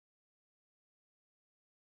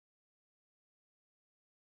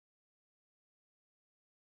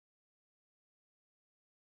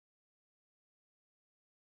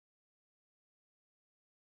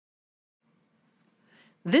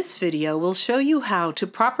This video will show you how to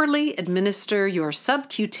properly administer your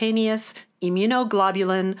subcutaneous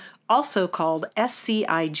immunoglobulin, also called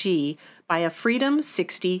SCIg, by a Freedom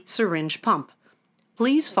 60 syringe pump.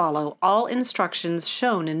 Please follow all instructions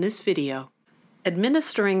shown in this video.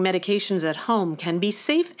 Administering medications at home can be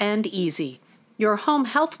safe and easy. Your home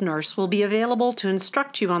health nurse will be available to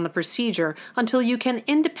instruct you on the procedure until you can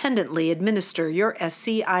independently administer your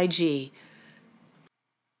SCIg.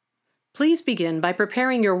 Please begin by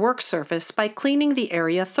preparing your work surface by cleaning the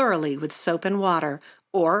area thoroughly with soap and water,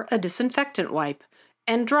 or a disinfectant wipe,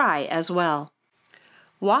 and dry as well.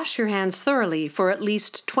 Wash your hands thoroughly for at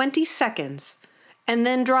least 20 seconds, and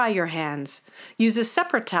then dry your hands. Use a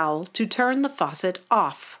separate towel to turn the faucet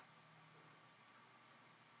off.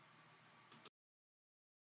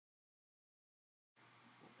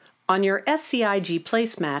 On your SCIg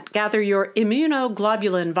placemat, gather your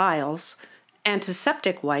immunoglobulin vials,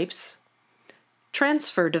 antiseptic wipes,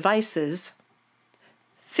 transfer devices,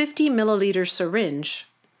 50 milliliter syringe,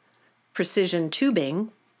 precision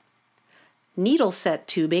tubing, needle set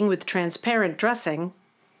tubing with transparent dressing,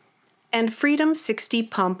 and Freedom 60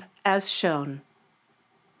 pump as shown.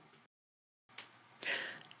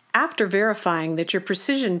 After verifying that your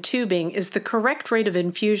precision tubing is the correct rate of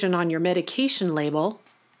infusion on your medication label,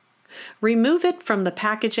 remove it from the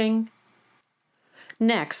packaging.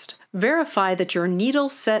 Next, verify that your needle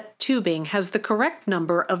set tubing has the correct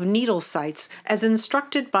number of needle sites as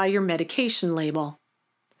instructed by your medication label.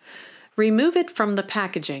 Remove it from the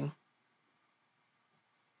packaging.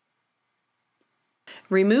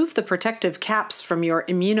 Remove the protective caps from your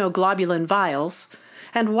immunoglobulin vials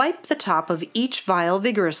and wipe the top of each vial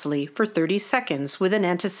vigorously for 30 seconds with an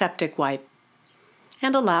antiseptic wipe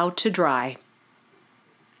and allow to dry.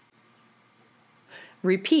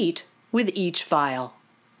 Repeat with each vial.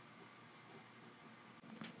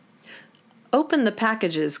 Open the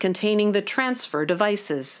packages containing the transfer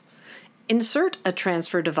devices. Insert a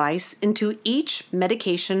transfer device into each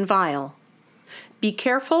medication vial. Be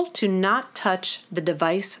careful to not touch the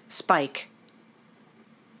device spike.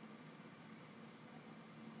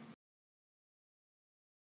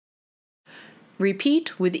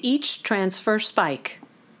 Repeat with each transfer spike.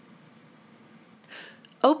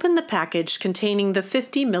 Open the package containing the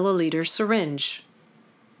 50 milliliter syringe.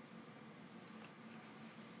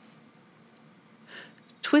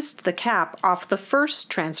 Twist the cap off the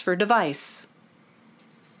first transfer device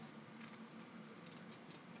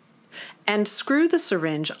and screw the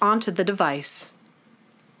syringe onto the device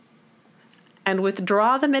and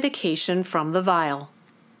withdraw the medication from the vial.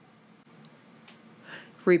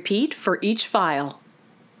 Repeat for each vial.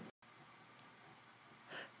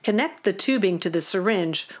 Connect the tubing to the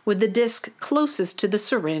syringe with the disc closest to the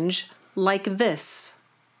syringe, like this.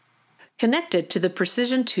 Connect it to the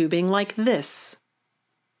precision tubing like this.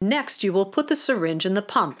 Next, you will put the syringe in the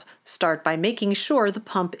pump. Start by making sure the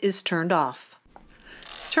pump is turned off.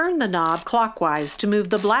 Turn the knob clockwise to move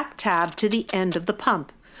the black tab to the end of the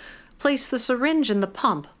pump. Place the syringe in the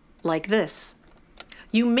pump, like this.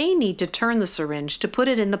 You may need to turn the syringe to put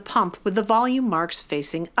it in the pump with the volume marks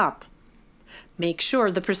facing up. Make sure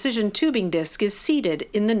the precision tubing disc is seated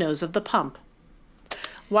in the nose of the pump.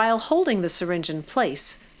 While holding the syringe in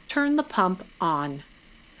place, turn the pump on.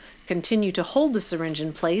 Continue to hold the syringe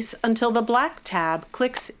in place until the black tab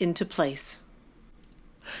clicks into place.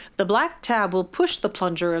 The black tab will push the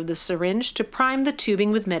plunger of the syringe to prime the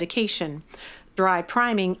tubing with medication. Dry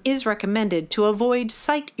priming is recommended to avoid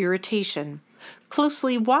site irritation.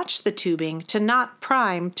 Closely watch the tubing to not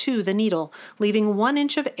prime to the needle, leaving 1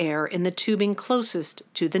 inch of air in the tubing closest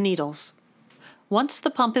to the needles. Once the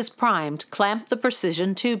pump is primed, clamp the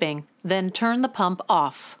precision tubing, then turn the pump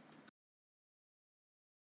off.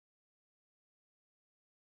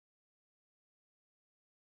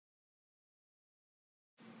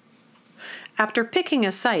 After picking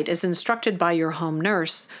a site as instructed by your home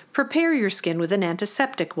nurse, prepare your skin with an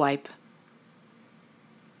antiseptic wipe.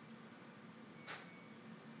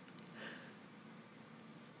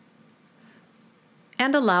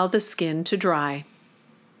 And allow the skin to dry.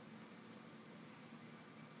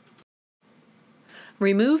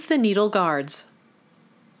 Remove the needle guards.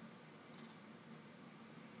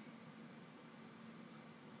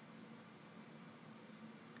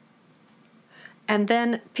 And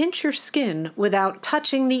then pinch your skin without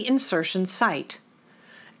touching the insertion site,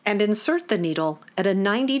 and insert the needle at a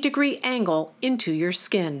 90-degree angle into your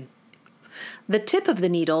skin. The tip of the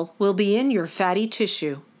needle will be in your fatty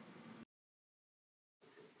tissue.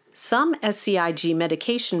 Some SCIg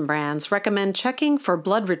medication brands recommend checking for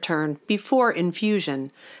blood return before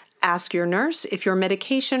infusion. Ask your nurse if your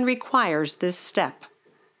medication requires this step.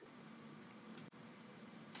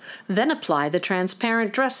 Then apply the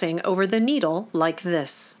transparent dressing over the needle like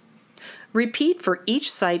this. Repeat for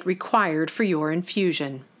each site required for your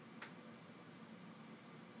infusion.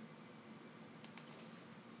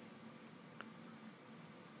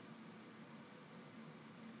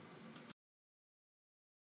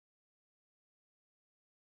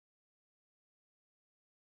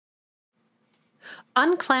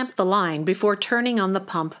 Unclamp the line before turning on the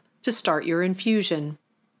pump to start your infusion.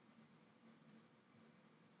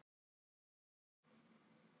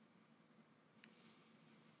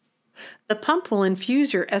 The pump will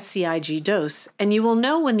infuse your SCIg dose, and you will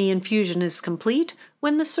know when the infusion is complete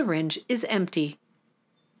when the syringe is empty.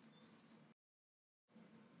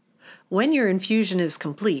 When your infusion is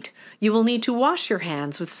complete, you will need to wash your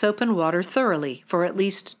hands with soap and water thoroughly for at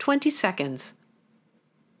least 20 seconds.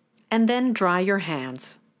 And then dry your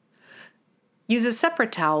hands. Use a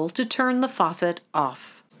separate towel to turn the faucet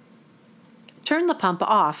off. Turn the pump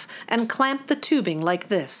off and clamp the tubing like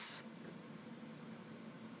this.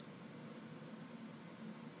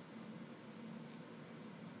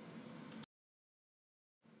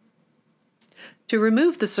 To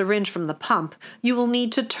remove the syringe from the pump, you will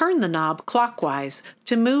need to turn the knob clockwise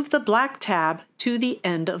to move the black tab to the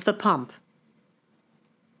end of the pump.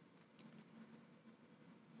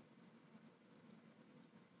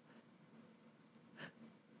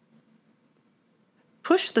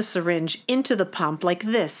 Push the syringe into the pump like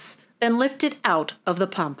this, then lift it out of the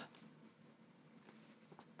pump.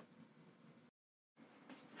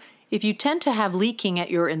 If you tend to have leaking at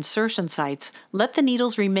your insertion sites, let the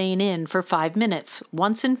needles remain in for 5 minutes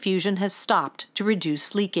once infusion has stopped to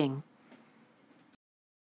reduce leaking.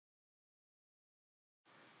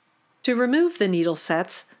 To remove the needle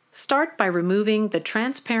sets, start by removing the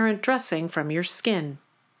transparent dressing from your skin.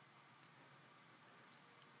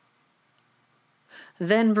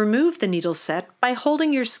 Then remove the needle set by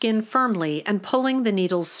holding your skin firmly and pulling the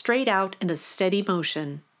needles straight out in a steady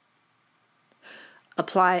motion.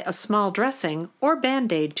 Apply a small dressing or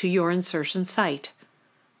Band-Aid to your insertion site.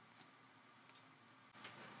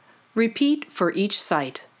 Repeat for each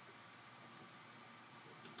site.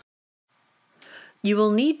 You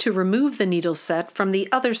will need to remove the needle set from the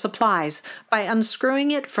other supplies by unscrewing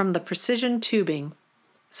it from the precision tubing,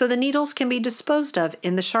 so the needles can be disposed of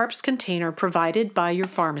in the sharps container provided by your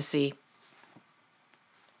pharmacy.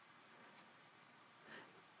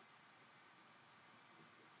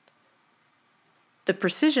 The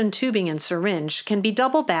precision tubing and syringe can be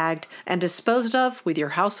double bagged and disposed of with your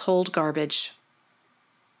household garbage.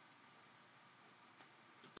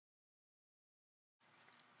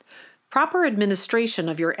 Proper administration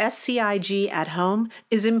of your SCIg at home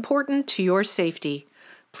is important to your safety.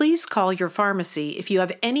 Please call your pharmacy if you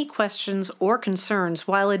have any questions or concerns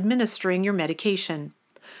while administering your medication.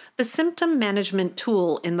 The symptom management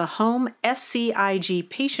tool in the home SCIg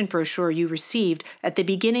patient brochure you received at the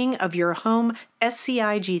beginning of your home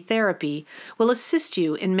SCIg therapy will assist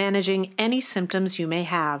you in managing any symptoms you may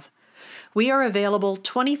have. We are available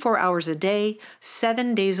 24 hours a day,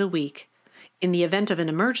 7 days a week. In the event of an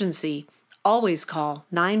emergency, always call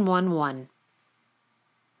 911.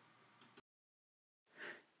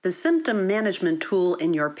 The symptom management tool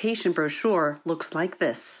in your patient brochure looks like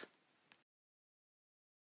this.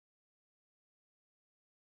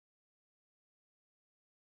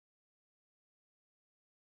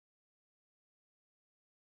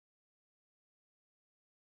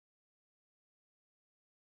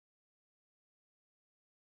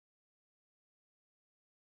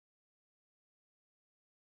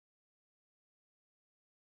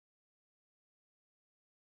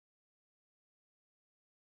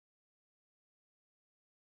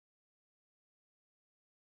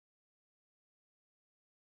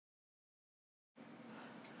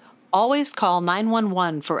 Always call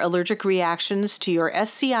 911 for allergic reactions to your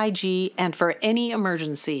SCIg and for any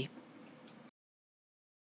emergency.